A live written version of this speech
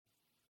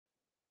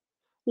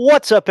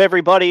What's up,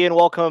 everybody, and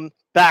welcome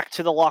back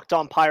to the Locked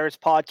On Pirates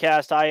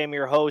podcast. I am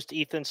your host,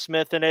 Ethan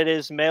Smith, and it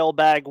is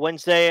Mailbag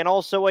Wednesday and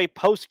also a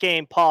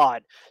post-game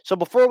pod. So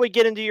before we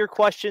get into your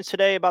questions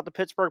today about the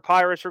Pittsburgh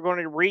Pirates, we're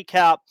going to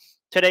recap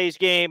today's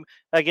game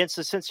against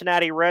the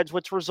Cincinnati Reds,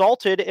 which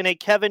resulted in a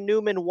Kevin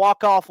Newman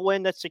walk-off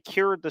win that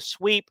secured the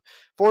sweep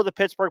for the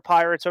Pittsburgh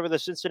Pirates over the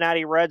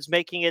Cincinnati Reds,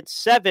 making it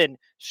 7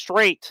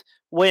 straight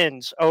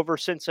wins over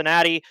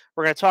Cincinnati.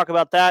 We're going to talk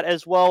about that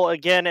as well,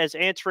 again, as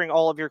answering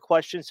all of your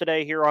questions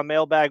today here on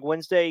Mailbag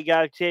Wednesday. You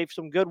got to save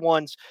some good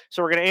ones.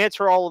 So we're going to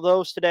answer all of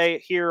those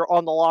today here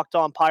on the Locked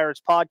On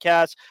Pirates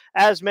podcast.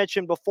 As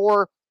mentioned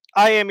before,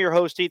 I am your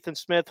host, Ethan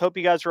Smith. Hope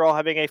you guys are all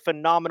having a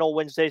phenomenal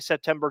Wednesday,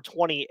 September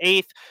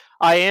 28th.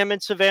 I am in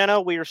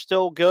Savannah. We are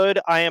still good.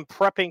 I am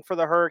prepping for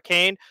the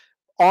hurricane.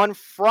 On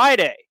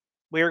Friday,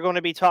 we are going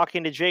to be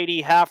talking to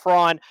JD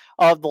Haffron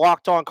of the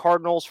Locked On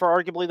Cardinals for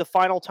arguably the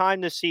final time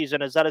this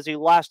season, as that is the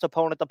last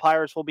opponent the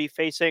Pirates will be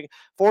facing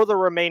for the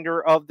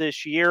remainder of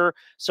this year.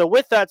 So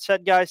with that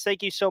said, guys,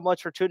 thank you so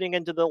much for tuning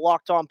into the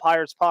Locked On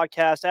Pirates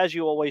podcast, as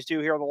you always do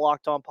here on the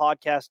Locked On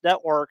Podcast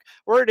Network,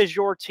 where it is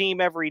your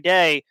team every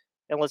day.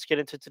 And let's get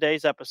into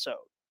today's episode.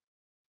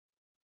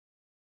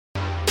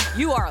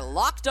 You are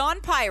Locked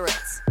On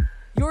Pirates,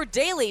 your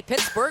daily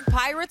Pittsburgh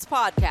Pirates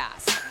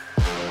podcast.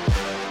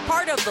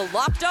 Part of the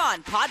Locked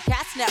On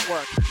Podcast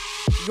Network,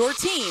 your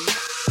team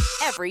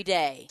every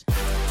day.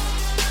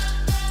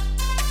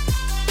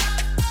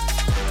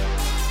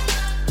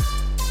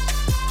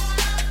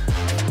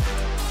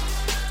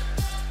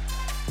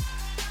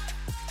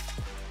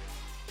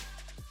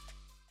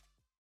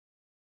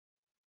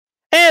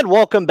 And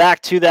welcome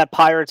back to that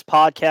Pirates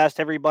podcast,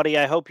 everybody.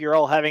 I hope you're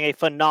all having a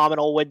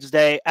phenomenal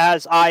Wednesday,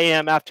 as I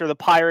am, after the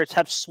Pirates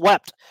have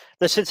swept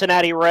the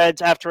Cincinnati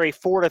Reds after a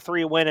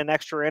 4-3 win in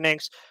extra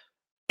innings.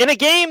 In a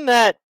game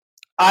that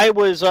I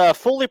was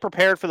fully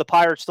prepared for the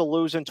Pirates to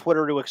lose and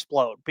Twitter to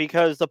explode,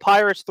 because the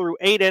Pirates, through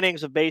 8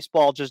 innings of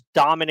baseball, just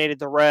dominated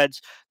the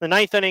Reds. The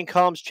ninth inning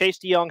comes. Chase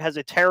DeYoung has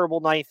a terrible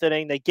ninth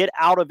inning. They get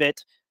out of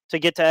it to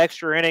get to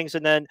extra innings,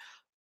 and then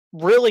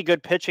really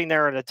good pitching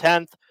there in the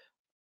 10th.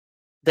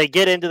 They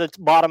get into the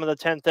bottom of the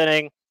 10th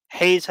inning.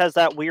 Hayes has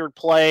that weird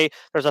play.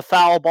 There's a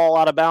foul ball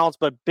out of bounds,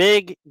 but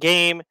big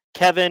game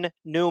Kevin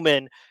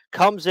Newman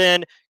comes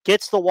in,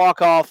 gets the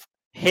walk-off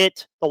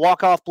hit, the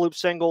walk-off bloop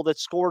single that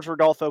scores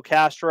Rodolfo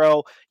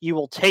Castro. You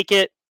will take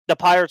it. The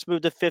Pirates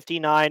move to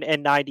 59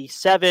 and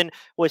 97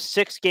 with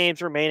 6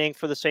 games remaining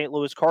for the St.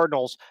 Louis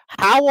Cardinals.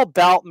 How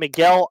about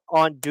Miguel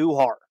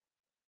Andujar?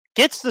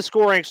 Gets the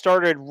scoring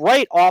started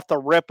right off the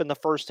rip in the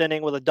first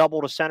inning with a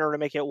double to center to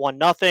make it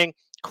 1-0.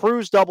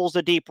 Cruz doubles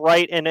the deep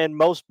right, and in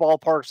most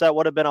ballparks, that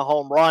would have been a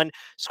home run.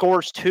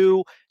 Scores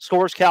 2,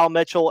 scores Cal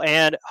Mitchell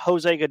and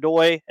Jose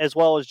Godoy, as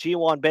well as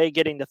G1 Bay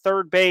getting to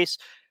third base.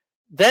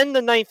 Then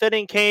the ninth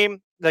inning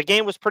came. The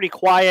game was pretty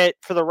quiet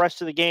for the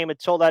rest of the game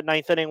until that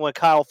ninth inning when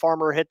Kyle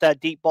Farmer hit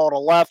that deep ball to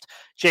left.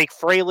 Jake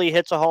Fraley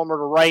hits a homer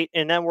to right,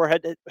 and then we're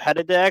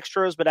headed to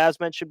extras. But as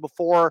mentioned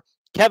before,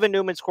 Kevin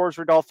Newman scores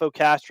Rodolfo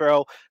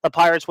Castro. The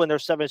Pirates win their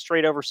 7th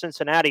straight over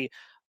Cincinnati.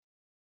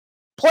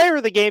 Player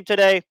of the game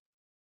today,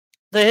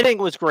 the hitting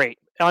was great.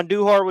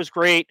 Andujar was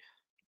great.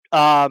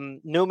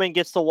 Newman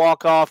gets the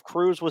walk-off.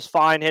 Cruz was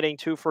fine, hitting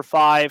 2 for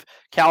 5.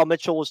 Cal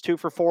Mitchell was 2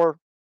 for 4.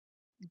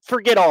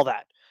 Forget all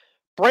that.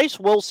 Bryce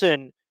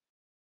Wilson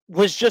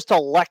was just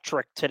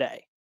electric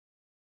today.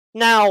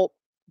 Now,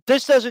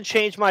 this doesn't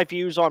change my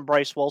views on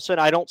Bryce Wilson.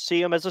 I don't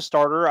see him as a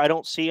starter. I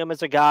don't see him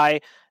as a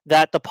guy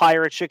that the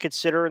Pirates should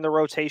consider in the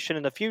rotation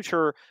in the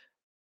future.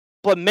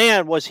 But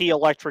man, was he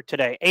electric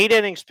today. 8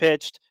 innings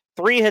pitched,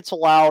 3 hits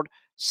allowed,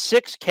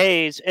 6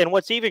 Ks. And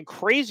what's even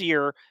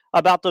crazier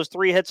about those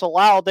 3 hits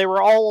allowed, they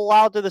were all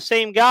allowed to the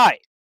same guy,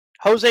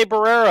 Jose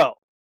Barrero.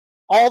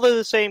 All to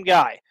the same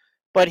guy.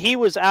 But he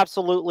was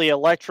absolutely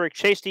electric.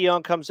 Chase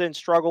DeYoung comes in,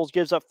 struggles,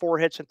 gives up 4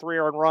 hits and 3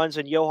 earned runs,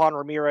 and Yohan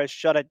Ramirez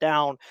shut it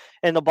down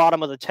in the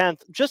bottom of the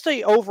 10th. Just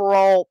a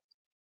overall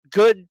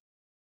good,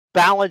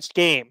 balanced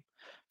game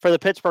for the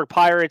Pittsburgh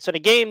Pirates, and a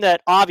game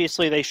that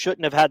obviously they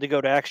shouldn't have had to go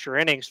to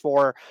extra innings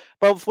for.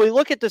 But if we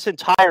look at this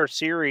entire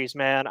series,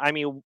 man, I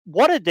mean,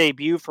 what a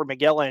debut for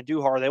Miguel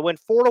Andujar. They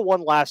went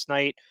 4-1 last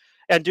night.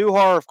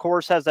 Andujar, of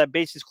course, has that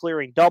bases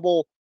clearing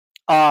double.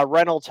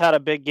 Reynolds had a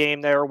big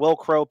game there. Will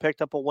Crowe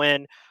picked up a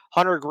win.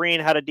 Hunter Green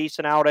had a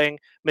decent outing.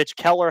 Mitch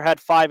Keller had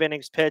 5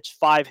 innings pitched,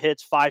 5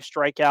 hits, 5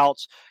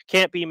 strikeouts.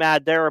 Can't be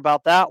mad there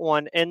about that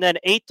one. And then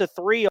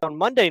 8-3 on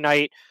Monday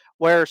night,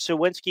 where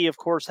Suwinski, of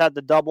course, had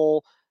the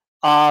double.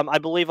 I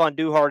believe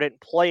Andujar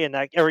didn't play in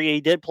that, or he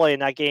did play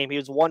in that game. He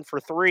was 1 for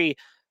 3.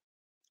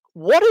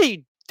 What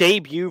a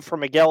debut for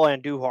Miguel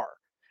Andujar.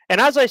 And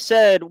as I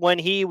said when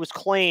he was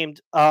claimed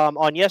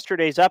on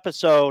yesterday's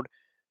episode,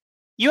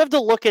 you have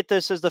to look at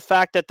this as the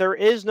fact that there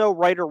is no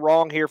right or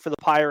wrong here for the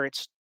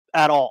Pirates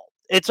at all.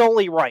 It's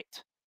only right.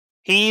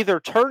 He either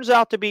turns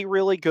out to be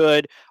really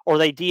good or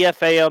they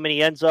DFA him and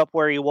he ends up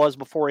where he was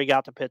before he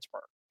got to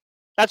Pittsburgh.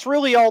 That's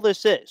really all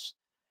this is.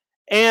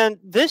 And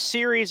this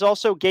series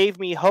also gave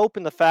me hope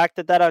in the fact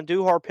that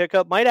Andujar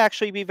pickup might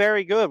actually be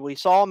very good. We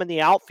saw him in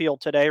the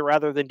outfield today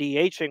rather than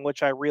DHing,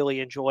 which I really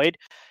enjoyed.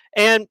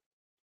 And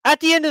at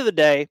the end of the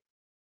day,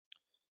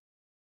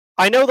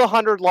 I know the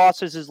 100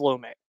 losses is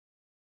looming.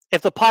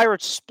 If the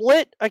Pirates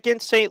split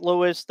against St.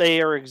 Louis,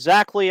 they are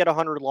exactly at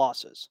 100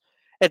 losses.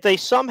 If they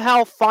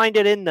somehow find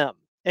it in them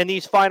in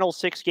these final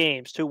 6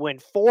 games to win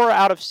 4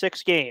 out of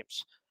 6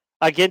 games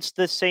against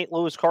this St.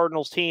 Louis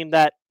Cardinals team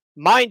that,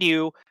 mind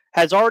you,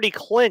 has already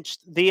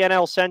clinched the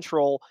NL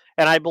Central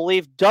and I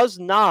believe does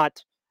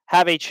not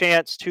have a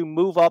chance to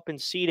move up in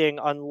seeding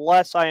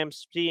unless I am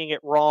seeing it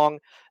wrong.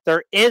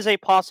 There is a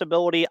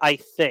possibility, I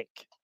think.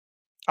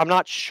 I'm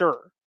not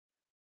sure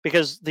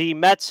because the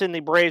Mets and the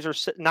Braves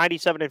are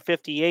 97 and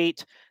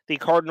 58. The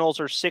Cardinals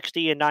are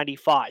 60 and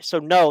 95. So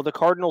no, the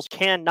Cardinals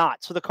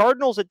cannot. So the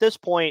Cardinals at this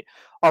point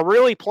are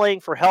really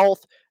playing for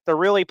health. They're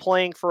really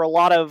playing for a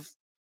lot of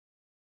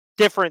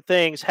different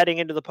things heading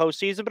into the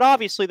postseason, but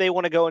obviously they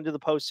want to go into the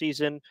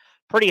postseason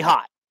pretty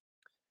hot.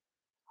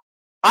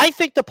 I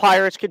think the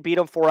Pirates could beat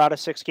them 4 out of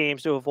 6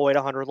 games to avoid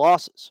 100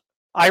 losses.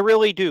 I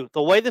really do.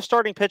 The way the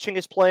starting pitching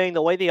is playing,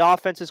 the way the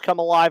offense has come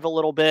alive a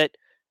little bit,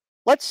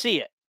 let's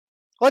see it.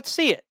 Let's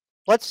see it.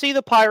 Let's see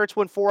the Pirates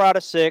win 4 out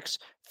of 6,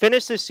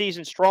 finish this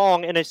season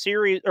strong in a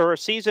series or a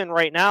season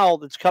right now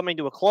that's coming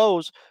to a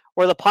close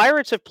where the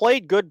Pirates have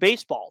played good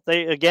baseball.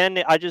 They,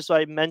 again,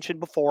 I mentioned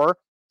before,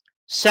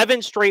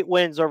 7 straight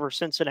wins over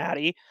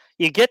Cincinnati.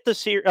 You get the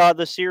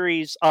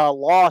series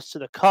loss to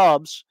the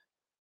Cubs.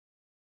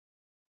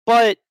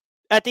 But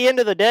at the end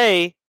of the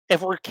day,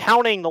 if we're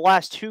counting the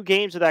last 2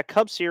 games of that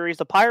Cubs series,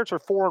 the Pirates are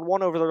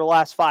 4-1 over their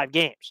last 5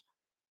 games.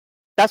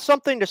 That's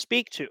something to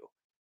speak to.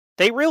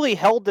 They really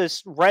held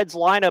this Reds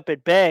lineup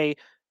at bay,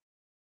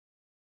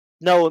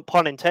 no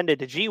pun intended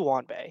to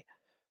G1 Bay,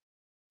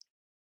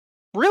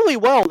 really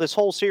well this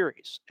whole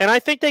series. And I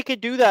think they could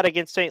do that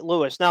against St.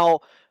 Louis. Now,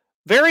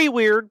 very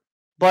weird,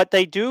 but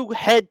they do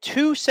head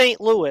to St.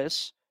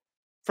 Louis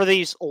for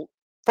these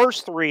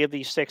first 3 of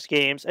these 6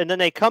 games, and then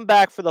they come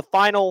back for the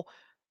final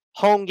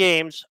home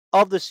games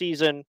of the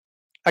season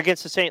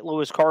against the St.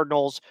 Louis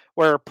Cardinals,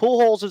 where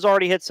Pujols has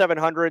already hit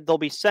 700. They'll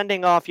be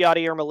sending off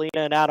Yadier Molina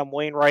and Adam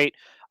Wainwright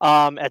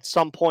at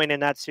some point in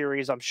that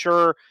series. I'm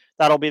sure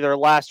that'll be their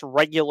last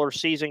regular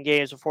season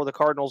games before the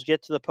Cardinals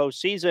get to the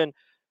postseason.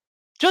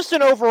 Just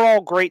an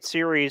overall great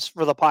series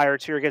for the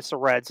Pirates here against the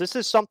Reds. This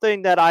is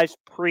something that I've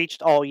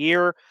preached all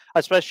year,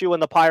 especially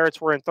when the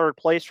Pirates were in 3rd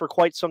place for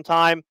quite some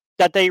time,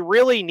 that they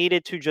really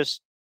needed to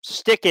just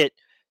stick it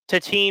to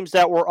teams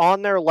that were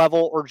on their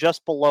level or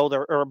just below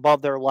their or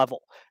above their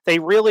level. They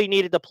really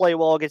needed to play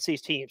well against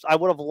these teams. I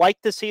would have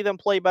liked to see them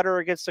play better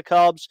against the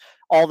Cubs,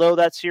 although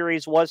that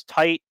series was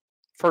tight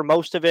for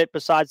most of it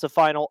besides the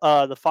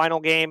final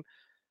game.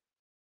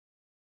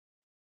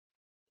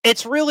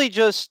 It's really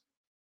just,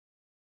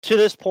 to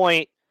this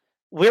point,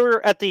 we're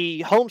at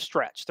the home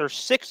stretch. There's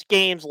 6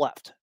 games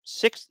left.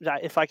 6,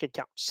 if I could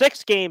count.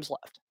 6 games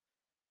left.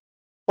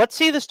 Let's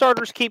see the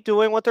starters keep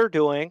doing what they're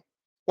doing.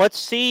 Let's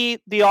see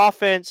the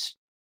offense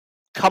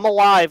come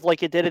alive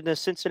like it did in the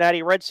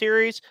Cincinnati Red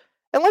Series.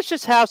 And let's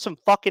just have some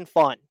fucking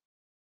fun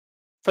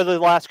for the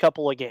last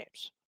couple of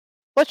games.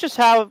 Let's just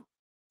have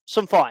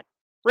some fun.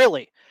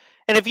 Really.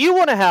 And if you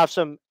want to have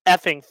some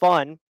effing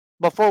fun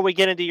before we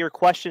get into your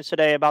questions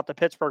today about the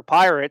Pittsburgh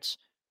Pirates,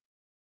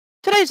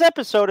 today's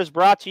episode is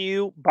brought to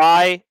you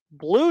by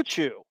Blue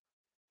Chew.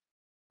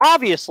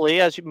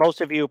 Obviously, as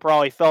most of you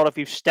probably felt if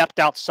you've stepped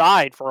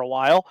outside for a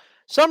while,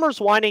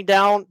 summer's winding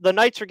down, the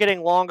nights are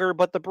getting longer,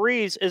 but the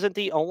breeze isn't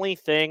the only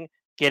thing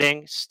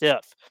getting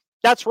stiff.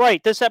 That's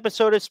right, this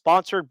episode is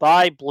sponsored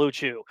by Blue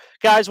Chew.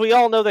 Guys, we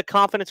all know that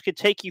confidence can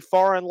take you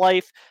far in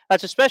life.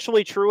 That's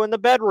especially true in the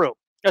bedroom,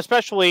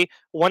 especially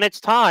when it's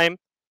time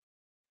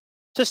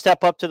to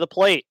step up to the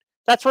plate.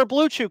 That's where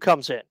Blue Chew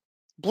comes in.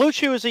 Blue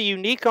Chew is a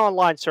unique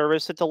online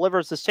service that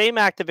delivers the same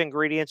active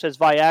ingredients as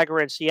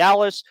Viagra and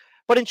Cialis,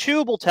 but in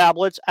chewable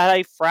tablets at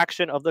a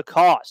fraction of the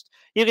cost.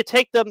 You can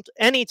take them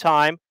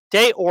anytime,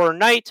 day or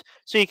night,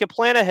 so you can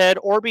plan ahead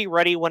or be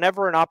ready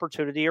whenever an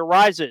opportunity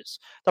arises.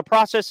 The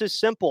process is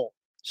simple.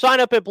 Sign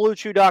up at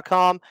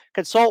BlueChew.com,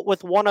 consult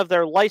with one of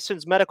their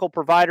licensed medical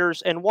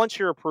providers, and once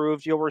you're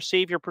approved, you'll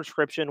receive your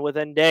prescription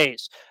within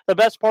days. The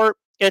best part,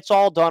 it's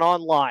all done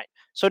online.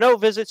 So no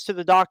visits to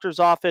the doctor's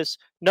office,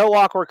 no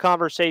awkward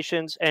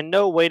conversations, and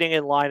no waiting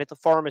in line at the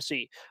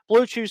pharmacy.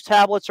 Blue Chew's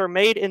tablets are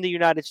made in the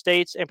United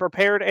States and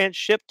prepared and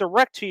shipped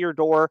direct to your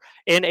door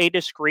in a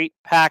discreet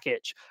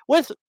package.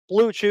 With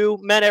Blue Chew,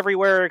 men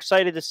everywhere are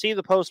excited to see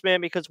the postman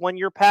because when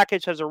your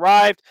package has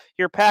arrived,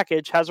 your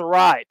package has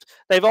arrived.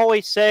 They've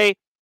always say,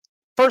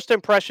 first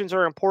impressions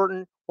are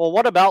important. Well,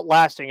 what about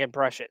lasting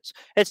impressions?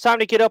 It's time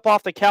to get up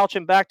off the couch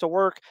and back to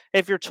work.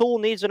 If your tool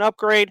needs an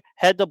upgrade,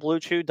 head to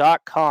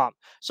BlueChew.com.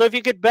 So if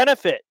you could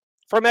benefit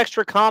from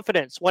extra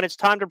confidence when it's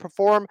time to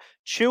perform,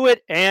 chew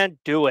it and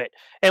do it.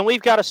 And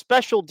we've got a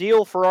special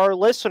deal for our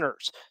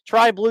listeners.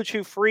 Try Blue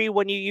Chew free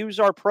when you use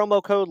our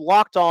promo code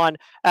LOCKEDON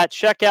at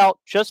checkout.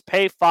 Just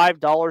pay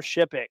 $5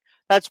 shipping.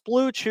 That's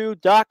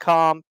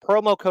BlueChew.com,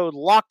 promo code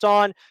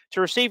LOCKEDON to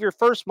receive your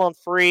first month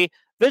free.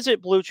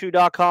 Visit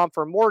BlueChew.com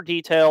for more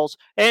details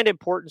and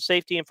important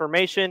safety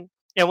information.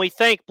 And we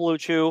thank Blue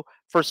Chew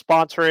for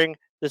sponsoring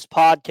this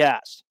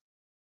podcast.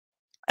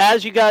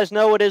 As you guys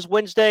know, it is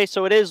Wednesday,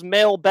 so it is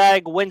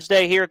Mailbag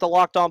Wednesday here at the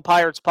Locked On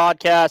Pirates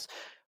podcast.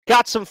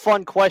 Got some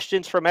fun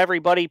questions from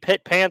everybody.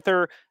 Pitt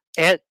Panther,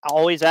 and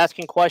always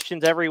asking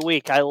questions every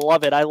week. I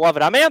love it. I'm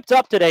amped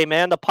up today,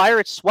 man. The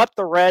Pirates swept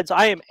the Reds.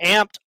 I am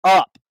amped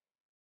up.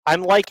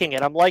 I'm liking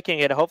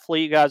it.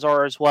 Hopefully you guys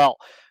are as well.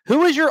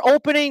 Who is your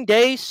opening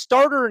day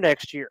starter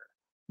next year?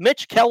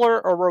 Mitch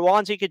Keller or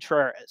Roansy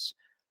Contreras?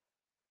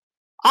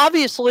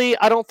 Obviously,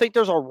 I don't think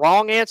there's a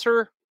wrong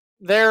answer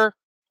there.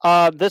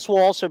 This will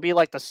also be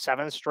like the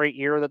 7th straight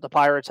year that the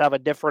Pirates have a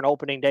different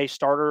opening day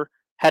starter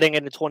heading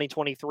into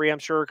 2023, I'm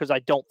sure, because I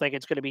don't think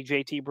it's going to be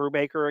JT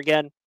Brubaker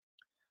again.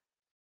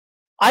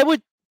 I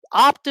would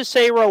opt to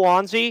say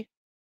Roansy.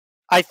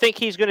 I think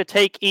he's going to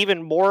take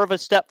even more of a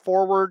step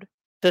forward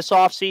this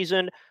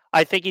offseason.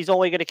 I think he's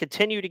only going to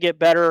continue to get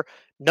better.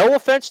 No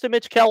offense to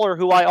Mitch Keller,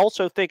 who I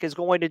also think is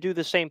going to do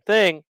the same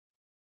thing.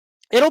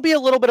 It'll be a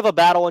little bit of a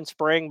battle in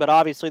spring, but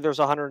obviously there's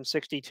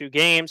 162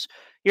 games.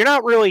 You're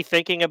not really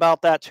thinking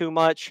about that too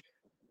much.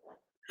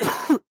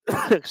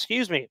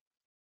 Excuse me.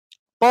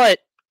 But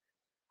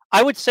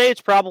I would say it's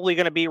probably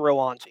going to be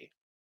Roansy.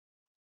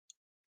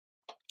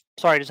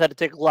 Sorry, I just had to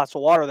take a glass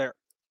of water there.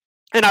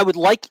 And I would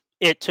like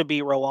it to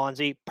be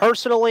Roansy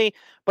personally,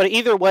 but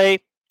either way,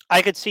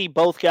 I could see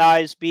both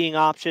guys being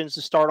options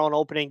to start on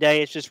opening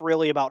day. It's just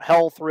really about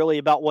health, really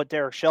about what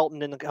Derek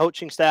Shelton and the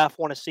coaching staff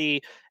want to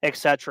see,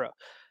 etc.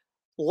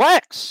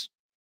 Lex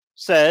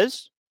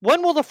says,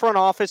 when will the front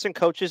office and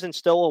coaches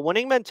instill a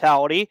winning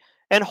mentality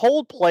and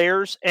hold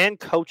players and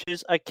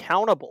coaches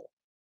accountable?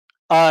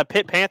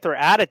 Pitt Panther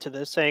added to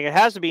this, saying it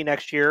has to be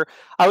next year.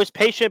 I was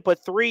patient,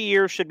 but 3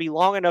 years should be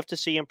long enough to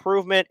see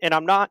improvement, and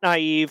I'm not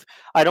naive.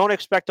 I don't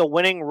expect a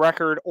winning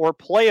record or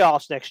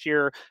playoffs next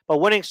year, but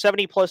winning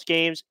 70-plus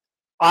games,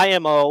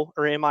 IMO,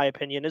 or in my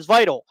opinion, is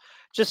vital.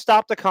 Just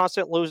stop the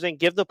constant losing.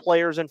 Give the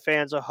players and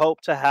fans a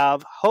hope to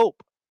have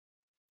hope.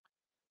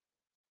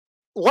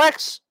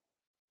 Lex,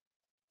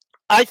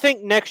 I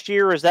think next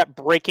year is that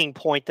breaking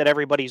point that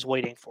everybody's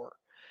waiting for.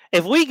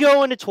 If we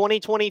go into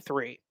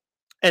 2023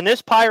 and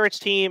this Pirates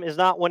team is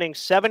not winning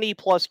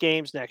 70-plus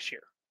games next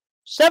year,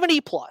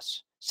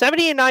 70-plus,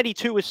 70 and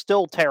 92 is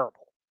still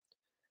terrible.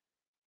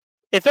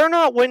 If they're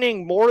not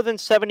winning more than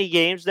 70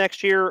 games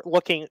next year,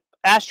 looking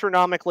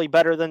astronomically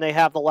better than they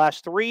have the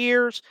last 3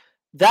 years,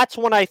 that's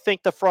when I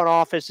think the front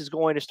office is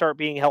going to start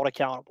being held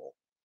accountable.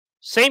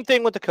 Same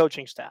thing with the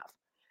coaching staff.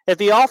 If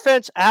the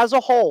offense as a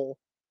whole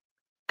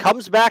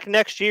comes back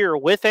next year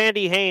with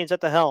Andy Haynes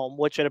at the helm,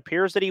 which it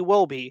appears that he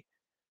will be,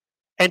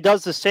 and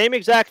does the same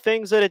exact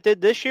things that it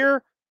did this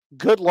year,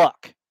 good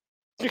luck.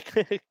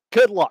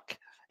 Good luck.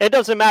 It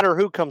doesn't matter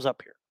who comes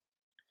up here.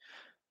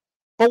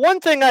 But one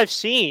thing I've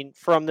seen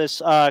from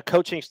this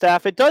coaching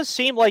staff, it does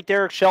seem like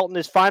Derek Shelton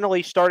is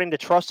finally starting to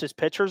trust his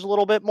pitchers a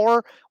little bit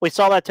more. We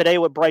saw that today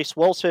with Bryce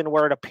Wilson,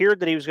 where it appeared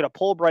that he was going to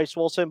pull Bryce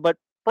Wilson, but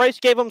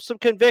Bryce gave him some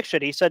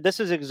conviction. He said, this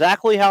is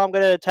exactly how I'm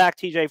going to attack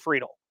TJ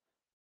Friedl.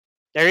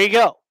 There you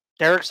go.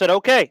 Derek said,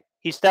 okay.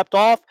 He stepped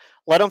off,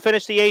 let him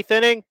finish the 8th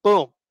inning.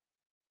 Boom.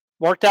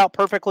 Worked out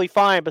perfectly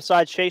fine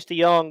besides Chase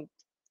DeYoung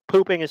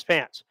pooping his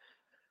pants.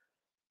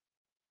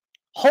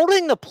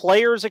 Holding the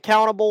players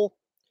accountable,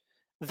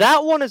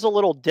 that one is a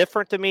little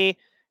different to me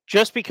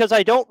just because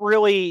I don't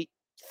really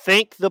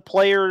think the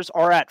players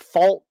are at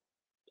fault.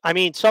 I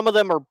mean, some of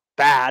them are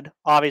bad.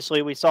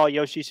 Obviously, we saw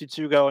Yoshi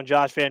Tsutsugo and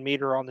Josh Van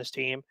Meter on this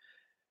team.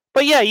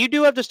 But yeah, you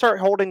do have to start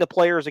holding the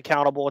players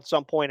accountable at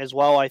some point as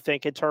well, I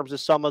think, in terms of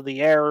some of the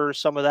errors,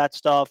 some of that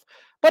stuff.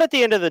 But at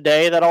the end of the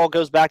day, that all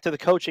goes back to the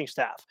coaching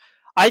staff.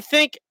 I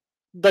think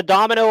the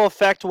domino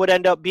effect would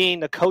end up being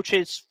the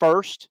coaches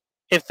first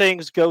if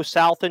things go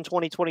south in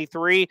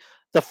 2023,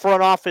 the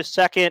front office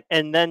second,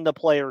 and then the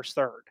players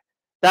third.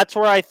 That's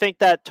where I think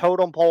that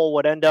totem pole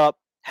would end up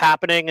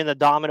happening and the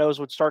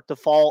dominoes would start to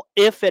fall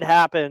if it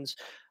happens.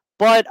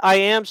 But I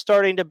am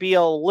starting to be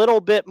a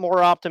little bit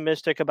more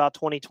optimistic about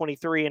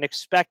 2023 and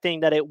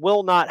expecting that it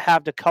will not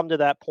have to come to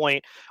that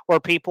point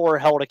where people are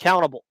held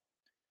accountable.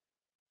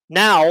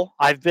 Now,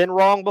 I've been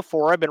wrong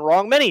before. I've been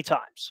wrong many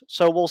times.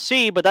 So we'll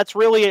see, but that's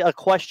really a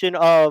question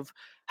of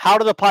how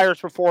do the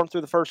Pirates perform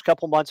through the first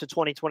couple months of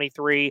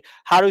 2023?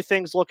 How do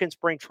things look in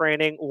spring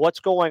training?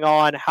 What's going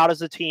on? How does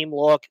the team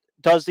look?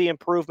 Does the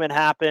improvement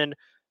happen?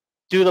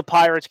 Do the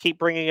Pirates keep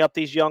bringing up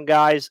these young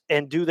guys,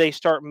 and do they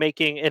start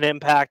making an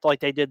impact like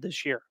they did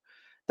this year?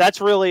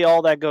 That's really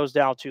all that goes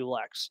down to,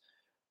 Lex.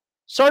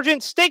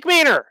 Sergeant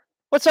Stinkmeaner,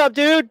 what's up,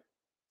 dude?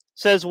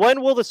 Says,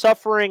 when will the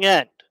suffering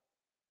end?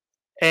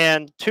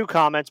 And 2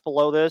 comments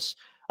below this.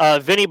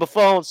 Vinny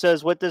Buffon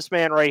says, with this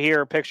man right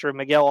here, a picture of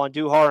Miguel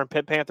Andujar, and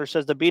Pitt Panther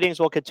says, the beatings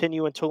will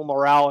continue until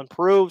morale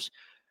improves.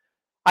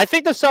 I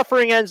think the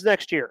suffering ends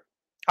next year.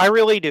 I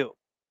really do.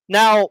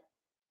 Now,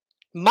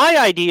 my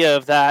idea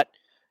of that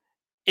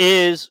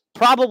is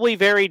probably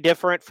very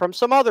different from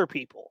some other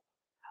people.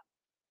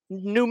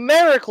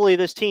 numerically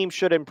this team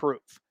should improve.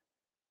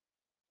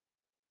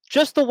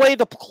 Just the way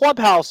the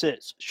clubhouse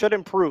is should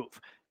improve.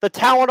 The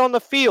talent on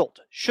the field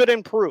should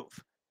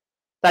improve.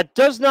 That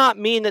does not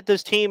mean that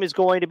this team is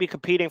going to be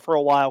competing for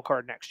a wild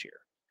card next year.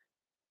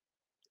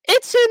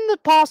 It's in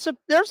the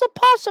there's a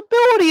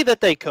possibility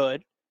that they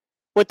could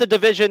with the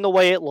division the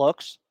way it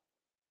looks,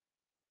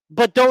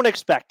 but don't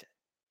expect it.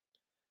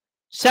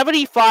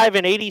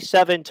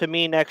 75-87 to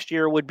me next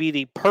year would be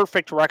the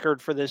perfect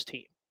record for this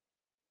team.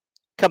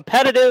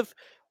 Competitive,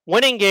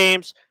 winning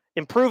games,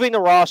 improving the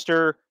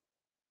roster,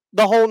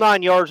 the whole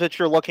 9 yards that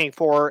you're looking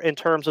for in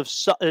terms of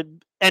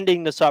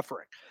ending the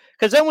suffering.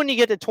 Because then when you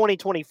get to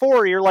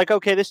 2024, you're like,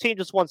 okay, this team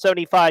just won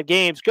 75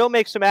 games. Go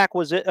make some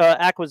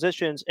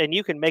acquisitions, and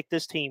you can make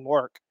this team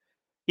work.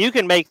 You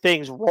can make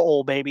things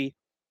roll, baby.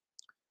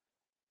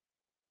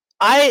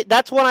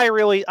 That's when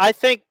I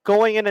think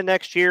going into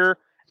next year,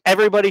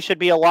 everybody should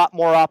be a lot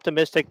more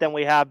optimistic than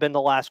we have been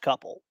the last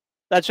couple.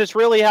 That's just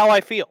really how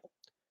I feel.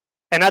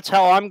 And that's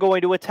how I'm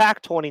going to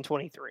attack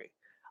 2023,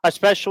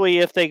 especially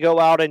if they go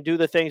out and do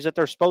the things that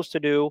they're supposed to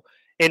do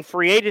in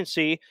free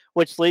agency,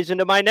 which leads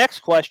into my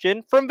next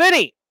question from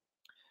Vinny.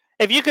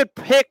 If you could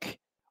pick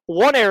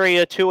one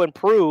area to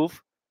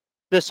improve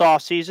this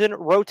offseason,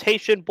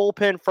 rotation,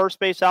 bullpen, first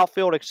base,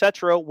 outfield,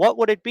 etc., what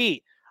would it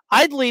be?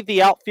 I'd leave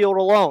the outfield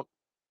alone.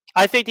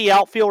 I think the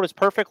outfield is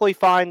perfectly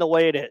fine the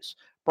way it is.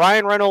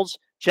 Brian Reynolds,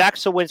 Jack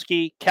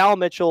Sawinski, Cal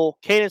Mitchell,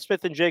 Caden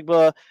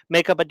Smith-Njigba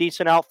make up a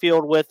decent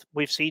outfield with,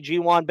 we've seen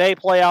Ji-Hwan Bae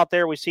play out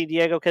there. We see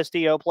Diego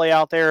Castillo play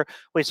out there.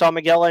 We saw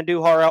Miguel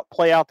Andujar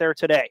play out there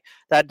today.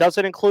 That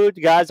doesn't include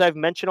the guys I've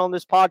mentioned on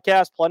this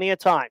podcast plenty of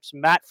times.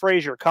 Matt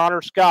Frazier,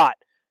 Connor Scott,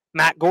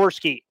 Matt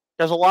Gorski.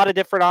 There's a lot of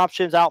different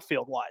options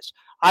outfield-wise.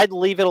 I'd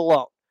leave it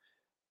alone.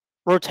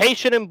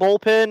 Rotation and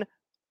bullpen,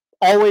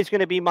 always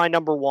going to be my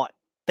number one.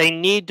 They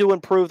need to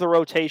improve the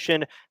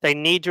rotation. They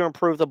need to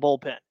improve the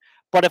bullpen.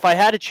 But if I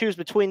had to choose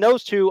between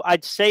those two,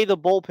 I'd say the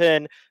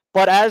bullpen.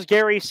 But as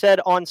Gary said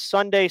on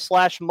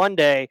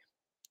Sunday/Monday,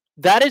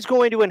 that is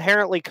going to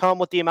inherently come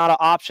with the amount of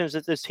options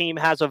that this team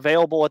has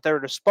available at their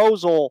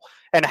disposal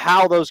and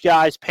how those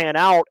guys pan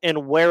out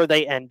and where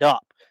they end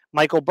up.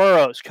 Michael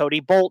Burrows, Cody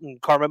Bolton,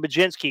 Carmen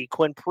Mlodzinski,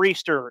 Quinn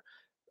Priester.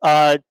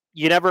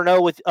 You never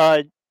know with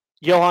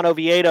Johan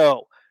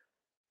Oviedo,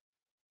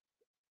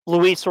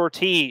 Luis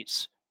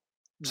Ortiz,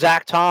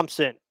 Zach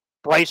Thompson,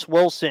 Bryce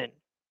Wilson.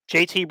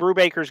 JT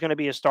Brubaker is going to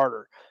be a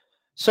starter.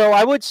 So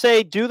I would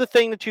say do the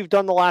thing that you've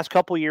done the last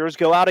couple of years.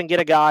 Go out and get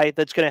a guy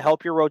that's going to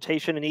help your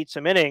rotation and eat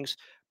some innings.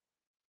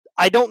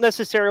 I don't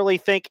necessarily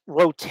think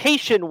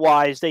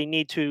rotation-wise they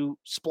need to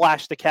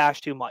splash the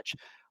cash too much.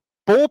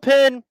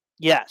 Bullpen,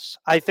 yes.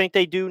 I think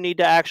they do need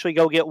to actually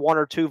go get one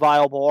or two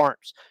viable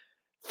arms.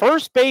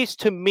 First base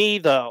to me,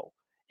 though,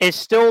 is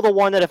still the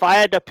one that if I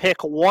had to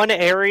pick one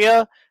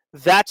area,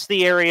 that's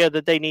the area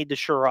that they need to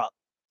shore up.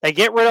 They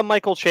get rid of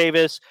Michael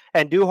Chavis,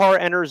 and Andujar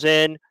enters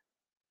in.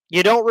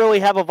 You don't really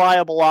have a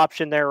viable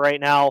option there right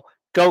now.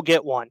 Go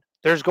get one.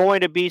 There's going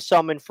to be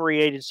some in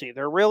free agency.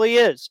 There really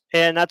is,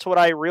 and that's what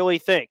I really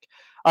think.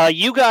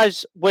 You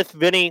guys with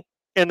Vinny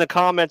in the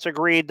comments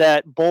agreed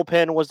that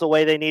bullpen was the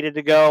way they needed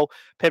to go.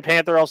 Pit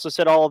Panther also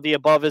said all of the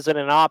above isn't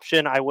an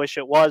option. I wish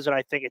it was, and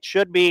I think it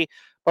should be,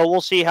 but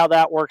we'll see how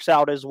that works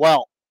out as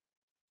well.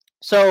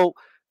 So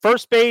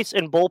first base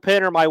and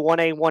bullpen are my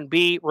 1A,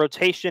 1B.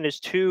 Rotation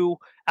is 2.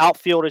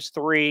 Outfield is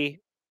 3.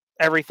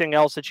 Everything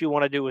else that you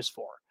want to do is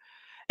 4.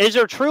 Is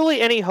there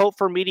truly any hope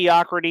for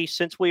mediocrity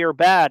since we are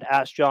bad?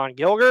 Asked John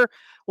Gilger.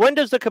 When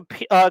does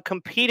the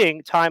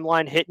competing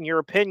timeline hit in your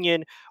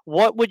opinion?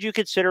 What would you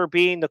consider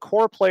being the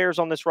core players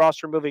on this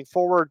roster moving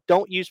forward?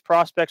 Don't use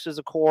prospects as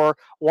a core,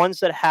 ones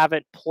that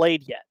haven't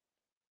played yet.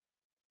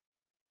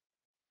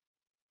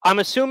 I'm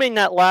assuming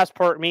that last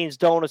part means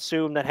don't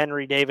assume that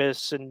Henry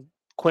Davis and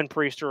Quinn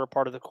Priester are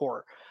part of the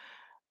core.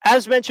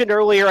 As mentioned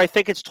earlier, I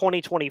think it's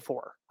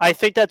 2024. I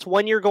think that's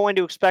when you're going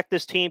to expect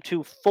this team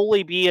to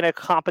fully be in a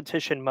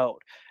competition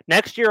mode.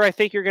 Next year, I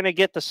think you're going to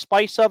get the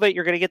spice of it.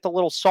 You're going to get the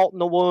little salt in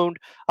the wound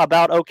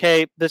about,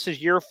 okay, this is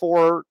year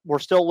 4. We're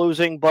still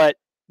losing, but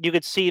you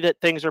could see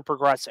that things are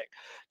progressing.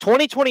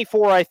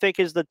 2024, I think,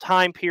 is the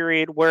time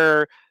period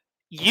where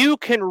you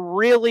can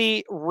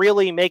really,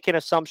 really make an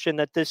assumption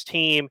that this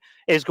team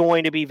is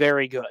going to be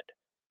very good.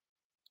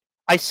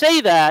 I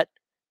say that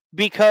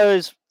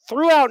because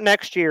throughout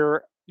next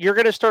year, you're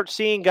going to start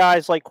seeing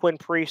guys like Quinn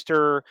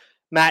Priester,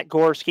 Matt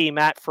Gorski,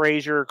 Matt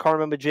Frazier,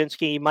 Carmen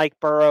Mlodzinski, Mike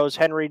Burrows,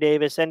 Henry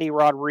Davis, Endy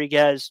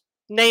Rodriguez,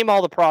 name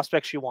all the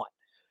prospects you want.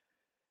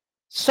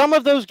 Some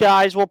of those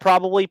guys will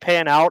probably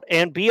pan out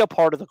and be a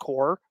part of the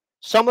core.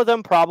 Some of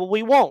them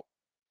probably won't.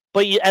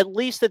 But at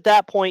least at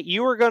that point,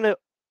 you are going to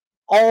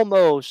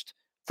almost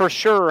for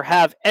sure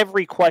have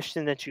every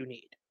question that you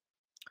need.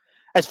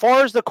 As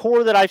far as the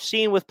core that I've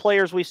seen with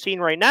players we've seen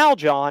right now,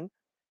 John,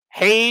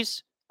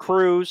 Hayes,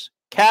 Cruz,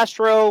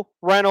 Castro,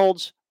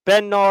 Reynolds,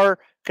 Bednar,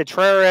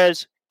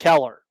 Contreras,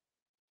 Keller.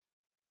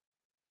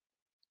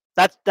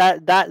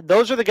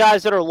 Those are the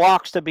guys that are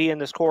locks to be in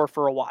this core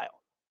for a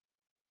while.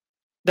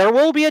 There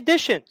will be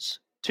additions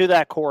to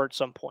that core at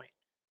some point.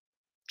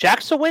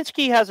 Jack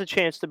Sawinski has a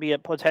chance to be a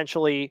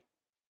potentially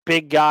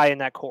big guy in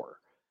that core.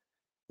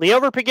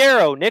 Liover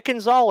Peguero, Nick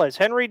Gonzalez,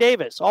 Henry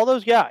Davis, all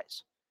those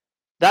guys.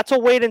 That's a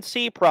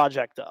wait-and-see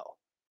project, though.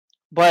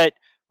 But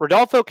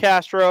Rodolfo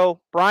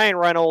Castro, Brian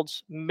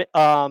Reynolds,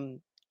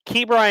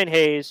 Key Brian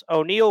Hayes,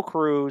 O'Neal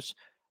Cruz,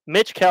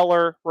 Mitch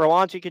Keller,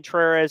 Roansy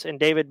Contreras, and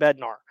David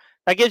Bednar.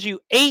 That gives you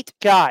 8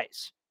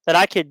 guys that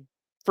I could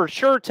for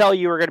sure tell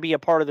you are going to be a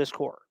part of this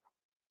core.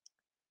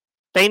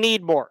 They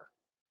need more.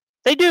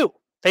 They do.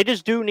 They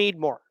just do need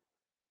more.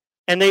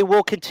 And they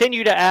will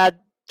continue to add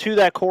to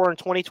that core in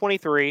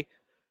 2023.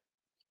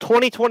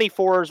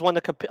 2024 is when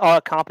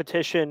the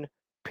competition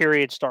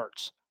period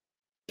starts.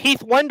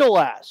 Keith Wendell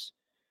asks,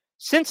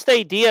 since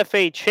they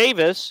DFA'd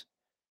Chavis,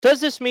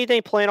 does this mean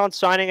they plan on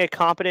signing a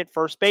competent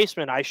first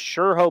baseman? I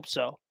sure hope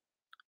so.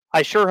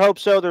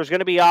 There's going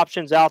to be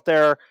options out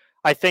there.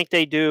 I think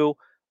they do.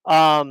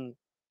 Ian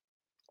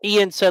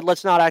said,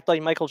 let's not act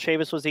like Michael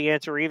Chavis was the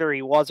answer either.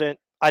 He wasn't.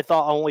 I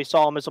only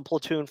saw him as a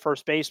platoon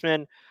first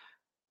baseman.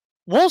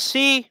 We'll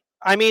see.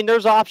 I mean,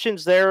 there's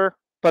options there,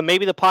 but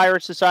maybe the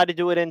Pirates decide to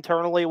do it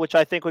internally, which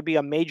I think would be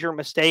a major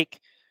mistake.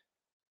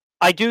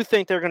 I do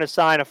think they're going to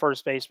sign a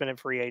first baseman in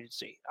free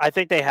agency. I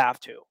think they have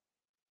to.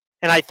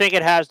 And I think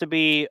it has to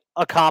be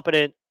a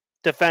competent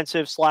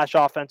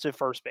defensive/offensive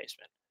first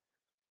baseman.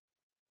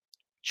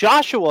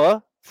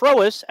 Joshua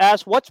Frois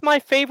asks, what's my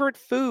favorite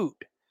food?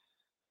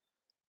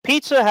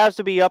 Pizza has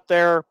to be up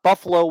there.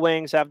 Buffalo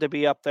wings have to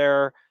be up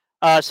there.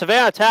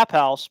 Savannah Tap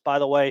House, by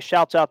the way,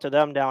 shouts out to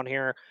them down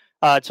here.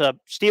 It's a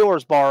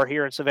Steelers bar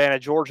here in Savannah,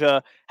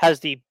 Georgia, has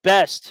the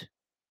best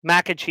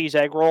mac and cheese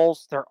egg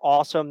rolls. They're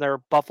awesome. Their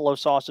buffalo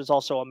sauce is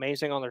also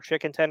amazing on their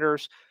chicken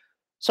tenders.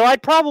 So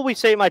I'd probably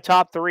say my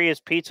top 3 is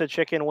pizza,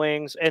 chicken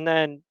wings, and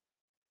then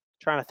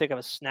trying to think of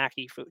a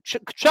snacky food.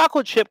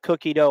 Chocolate chip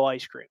cookie dough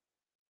ice cream.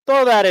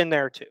 Throw that in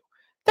there too.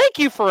 Thank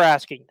you for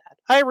asking that.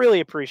 I really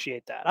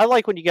appreciate that. I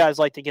like when you guys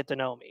like to get to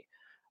know me.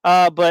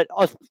 But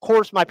of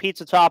course, my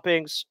pizza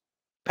toppings,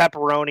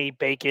 pepperoni,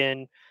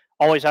 bacon,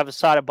 always have a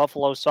side of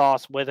buffalo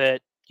sauce with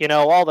it. You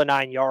know, all the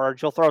 9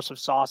 yards. You'll throw some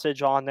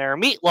sausage on there.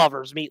 Meat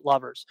lovers.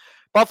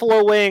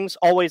 Buffalo wings,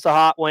 always the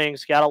hot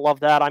wings. Gotta love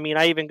that. I mean,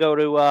 I even go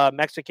to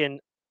Mexican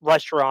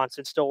restaurants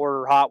and still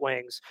order hot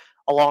wings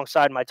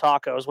alongside my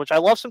tacos, which I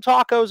love some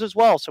tacos as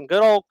well. Some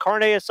good old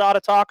carne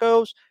asada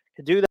tacos.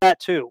 Can do that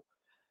too.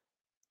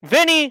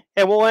 Vinny,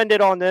 and we'll end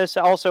it on this,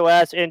 also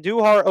asks,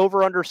 Andujar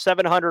over under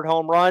 700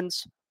 home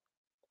runs.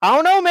 I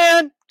don't know,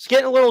 man. It's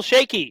getting a little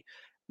shaky.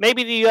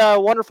 Maybe the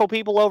wonderful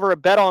people over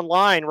at Bet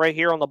Online right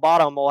here on the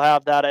bottom will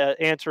have that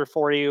answer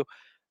for you.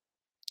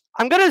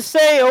 I'm going to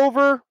say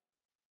over.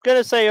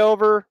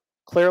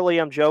 Clearly,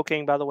 I'm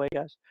joking, by the way,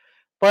 guys.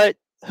 But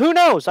who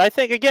knows? I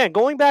think, again,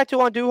 going back to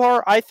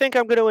Andujar, I think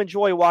I'm going to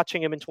enjoy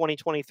watching him in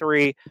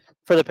 2023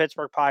 for the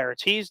Pittsburgh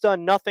Pirates. He's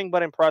done nothing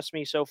but impress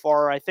me so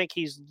far. I think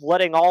he's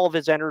letting all of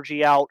his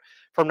energy out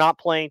from not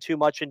playing too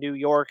much in New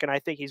York, and I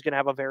think he's going to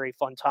have a very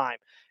fun time.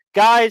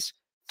 Guys,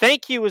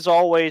 thank you, as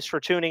always, for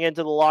tuning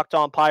into the Locked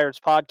On Pirates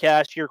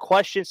podcast. Your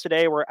questions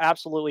today were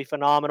absolutely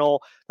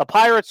phenomenal. The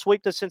Pirates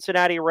sweep the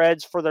Cincinnati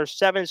Reds for their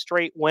 7th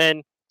straight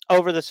win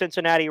over the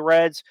Cincinnati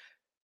Reds.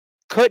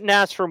 Couldn't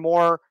ask for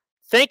more.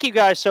 Thank you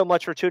guys so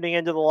much for tuning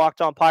into the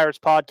Locked On Pirates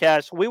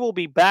podcast. We will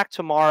be back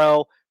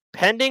tomorrow,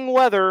 pending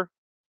weather.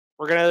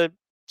 We're going to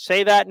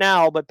say that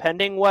now, but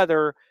pending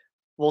weather,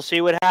 we'll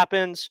see what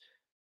happens.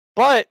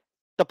 But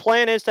the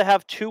plan is to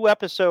have 2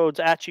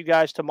 episodes at you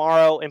guys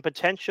tomorrow and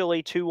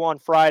potentially 2 on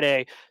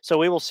Friday. So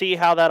we will see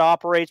how that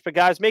operates. But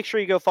guys, make sure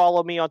you go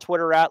follow me on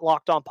Twitter at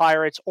Locked On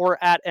Pirates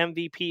or at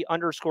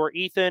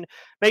MVP_Ethan.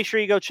 Make sure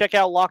you go check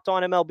out Locked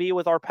On MLB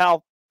with our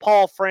pal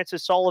Paul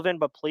Francis Sullivan,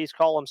 but please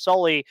call him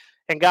Sully.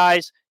 And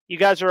guys, you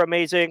guys are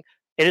amazing.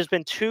 It has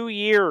been 2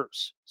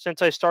 years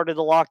since I started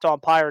the Locked On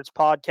Pirates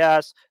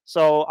podcast.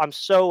 So I'm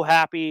so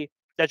happy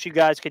that you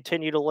guys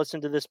continue to listen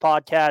to this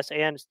podcast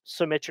and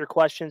submit your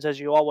questions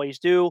as you always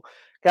do.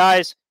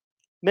 Guys,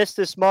 missed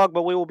this mug,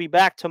 but we will be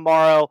back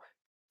tomorrow.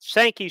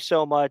 Thank you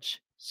so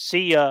much.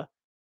 See ya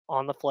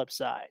on the flip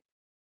side.